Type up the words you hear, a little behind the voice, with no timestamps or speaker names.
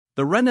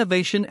The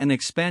renovation and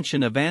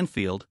expansion of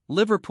Anfield,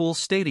 Liverpool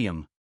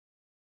Stadium.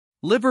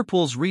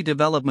 Liverpool's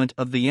redevelopment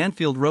of the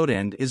Anfield Road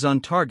end is on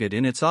target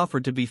in its offer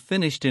to be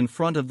finished in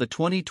front of the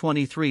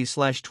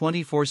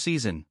 2023-24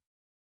 season.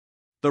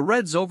 The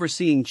Reds'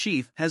 overseeing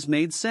chief has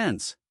made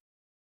sense.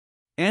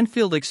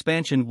 Anfield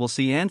expansion will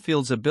see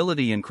Anfield's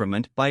ability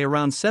increment by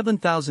around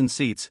 7,000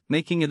 seats,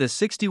 making it a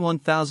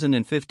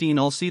 61,015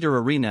 all-seater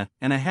arena,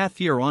 and a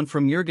half-year on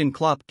from Jurgen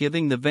Klopp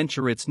giving the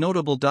venture its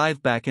notable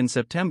dive back in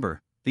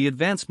September. The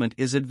advancement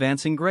is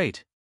advancing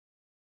great.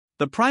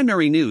 The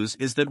primary news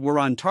is that we're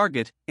on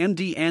target,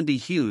 MD Andy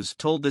Hughes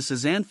told This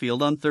Is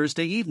Anfield on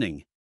Thursday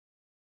evening.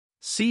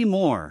 See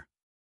more.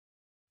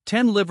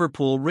 10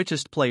 Liverpool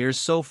richest players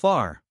so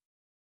far.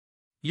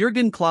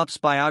 Jurgen Klopp's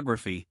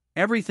biography,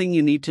 everything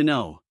you need to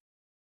know.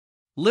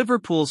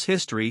 Liverpool's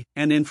history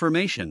and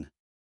information.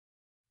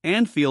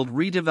 Anfield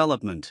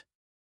redevelopment.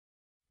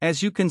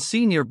 As you can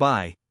see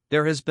nearby,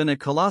 there has been a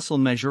colossal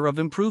measure of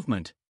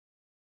improvement.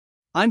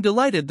 I'm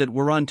delighted that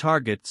we're on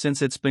target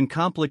since it's been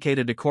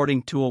complicated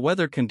according to a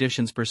weather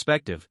conditions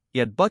perspective,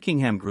 yet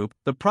Buckingham Group,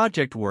 the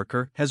project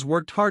worker, has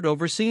worked hard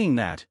overseeing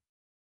that.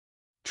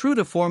 True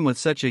to form with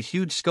such a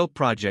huge scope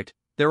project,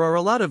 there are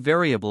a lot of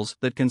variables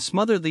that can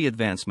smother the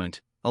advancement.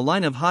 A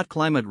line of hot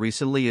climate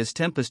recently as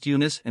Tempest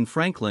Eunice and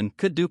Franklin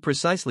could do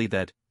precisely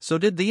that, so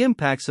did the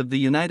impacts of the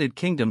United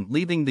Kingdom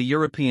leaving the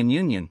European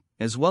Union,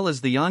 as well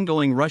as the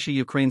ongoing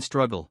Russia-Ukraine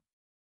struggle.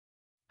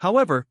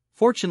 However,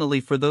 fortunately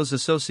for those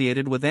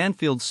associated with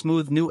Anfield's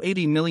smooth new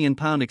 £80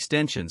 million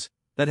extensions,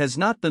 that has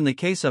not been the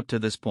case up to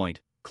this point.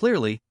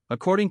 Clearly,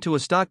 according to a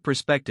stock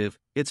perspective,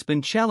 it's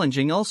been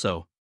challenging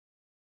also.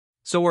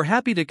 So we're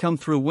happy to come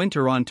through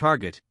winter on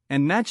target,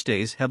 and match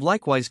days have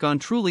likewise gone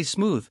truly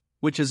smooth,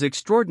 which is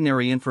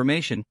extraordinary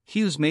information.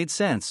 Hughes made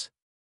sense.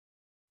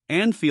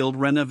 Anfield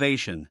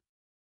renovation.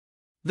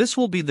 This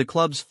will be the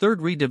club's third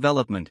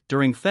redevelopment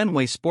during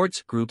Fenway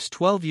Sports Group's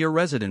 12-year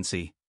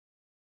residency.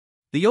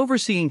 The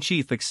overseeing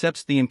chief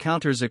accepts the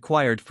encounters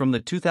acquired from the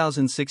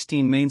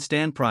 2016 main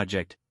stand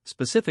project,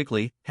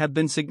 specifically, have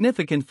been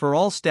significant for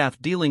all staff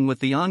dealing with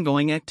the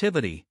ongoing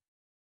activity.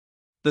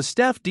 The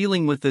staff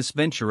dealing with this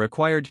venture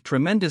acquired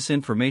tremendous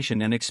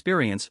information and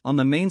experience on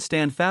the main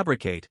stand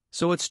fabricate,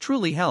 so it's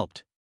truly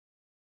helped.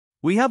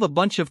 We have a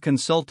bunch of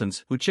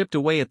consultants who chipped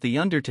away at the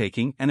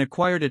undertaking and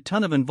acquired a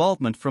ton of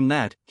involvement from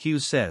that,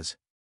 Hughes says.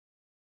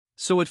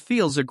 So it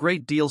feels a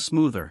great deal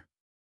smoother.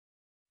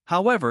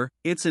 However,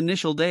 it's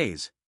initial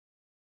days.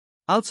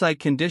 Outside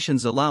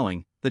conditions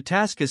allowing, the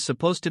task is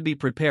supposed to be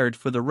prepared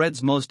for the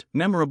Reds' most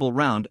memorable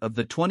round of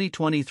the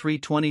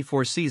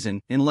 2023-24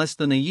 season in less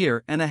than a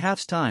year and a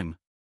half's time.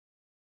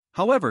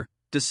 However,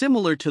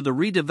 dissimilar to the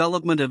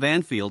redevelopment of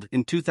Anfield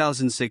in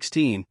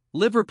 2016,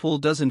 Liverpool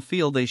doesn't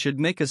feel they should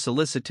make a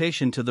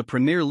solicitation to the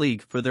Premier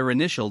League for their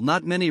initial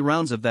not many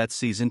rounds of that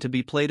season to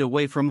be played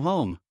away from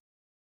home.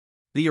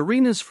 The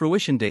arena's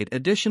fruition date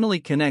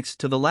additionally connects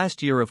to the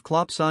last year of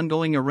Klopp's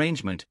ongoing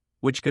arrangement,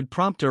 which could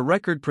prompt a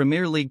record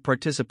Premier League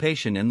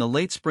participation in the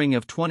late spring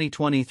of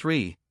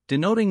 2023,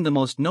 denoting the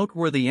most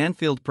noteworthy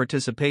Anfield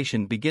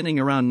participation beginning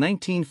around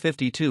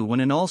 1952 when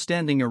an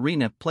all-standing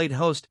arena played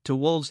host to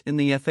Wolves in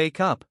the FA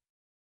Cup.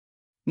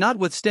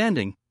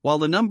 Notwithstanding, while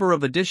the number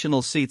of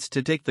additional seats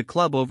to take the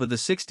club over the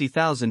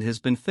 60,000 has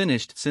been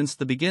finished since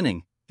the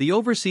beginning, the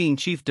overseeing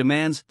chief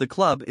demands the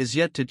club is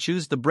yet to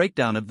choose the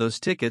breakdown of those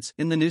tickets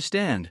in the new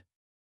stand.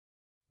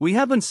 We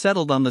haven't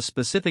settled on the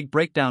specific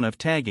breakdown of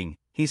tagging,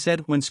 he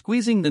said, when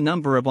squeezing the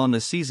number of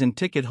on-the-season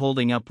ticket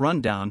holding up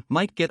rundown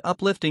might get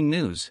uplifting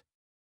news.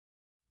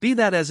 Be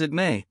that as it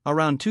may,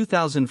 around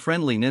 2,000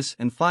 friendliness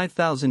and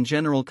 5,000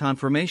 general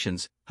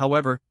confirmations,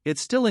 however,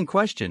 it's still in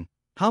question,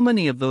 how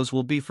many of those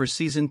will be for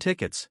season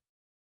tickets?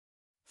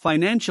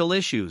 Financial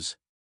issues.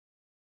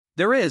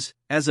 There is,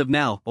 as of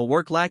now, a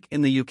work lack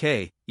in the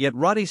UK, yet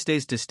Roddy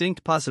stays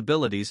distinct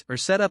possibilities are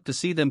set up to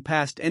see them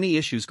past any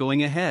issues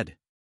going ahead.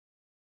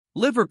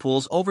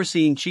 Liverpool's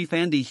overseeing chief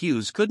Andy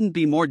Hughes couldn't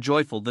be more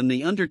joyful than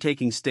the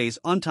undertaking stays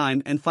on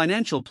time and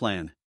financial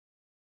plan.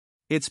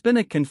 It's been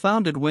a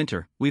confounded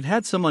winter, we've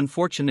had some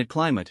unfortunate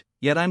climate,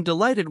 yet I'm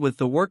delighted with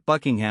the work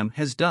Buckingham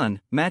has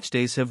done. Match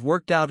days have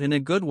worked out in a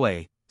good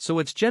way, so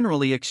it's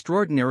generally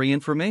extraordinary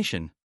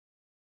information.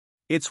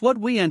 It's what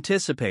we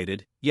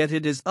anticipated, yet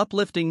it is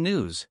uplifting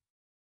news.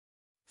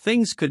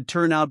 Things could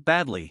turn out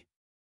badly.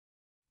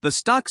 The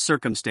stock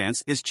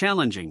circumstance is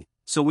challenging,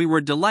 so we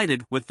were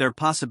delighted with their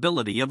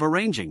possibility of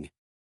arranging.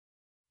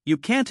 You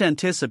can't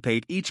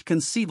anticipate each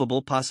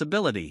conceivable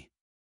possibility.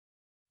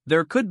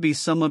 There could be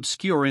some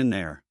obscure in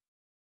there.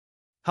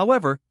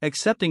 However,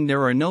 accepting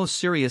there are no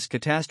serious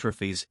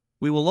catastrophes,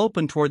 we will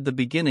open toward the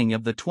beginning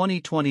of the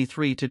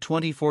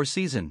 2023-24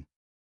 season.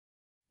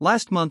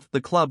 Last month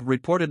the club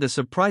reported a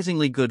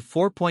surprisingly good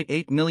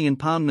 £4.8 million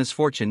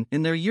misfortune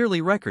in their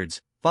yearly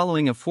records,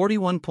 following a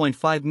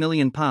 £41.5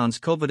 million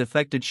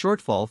COVID-affected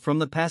shortfall from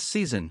the past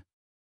season.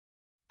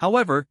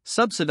 However,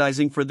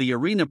 subsidizing for the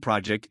arena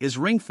project is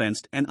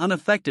ring-fenced and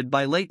unaffected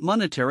by late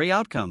monetary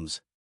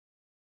outcomes.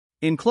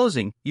 In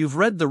closing, you've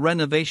read the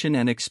renovation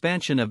and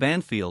expansion of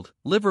Anfield,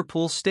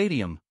 Liverpool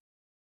Stadium.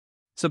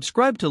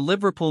 Subscribe to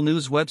Liverpool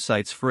news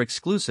websites for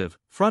exclusive,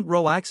 front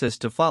row access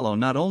to follow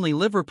not only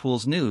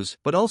Liverpool's news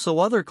but also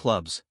other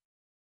clubs.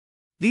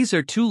 These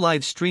are 2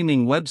 live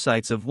streaming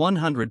websites of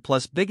 100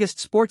 plus biggest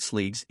sports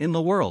leagues in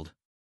the world.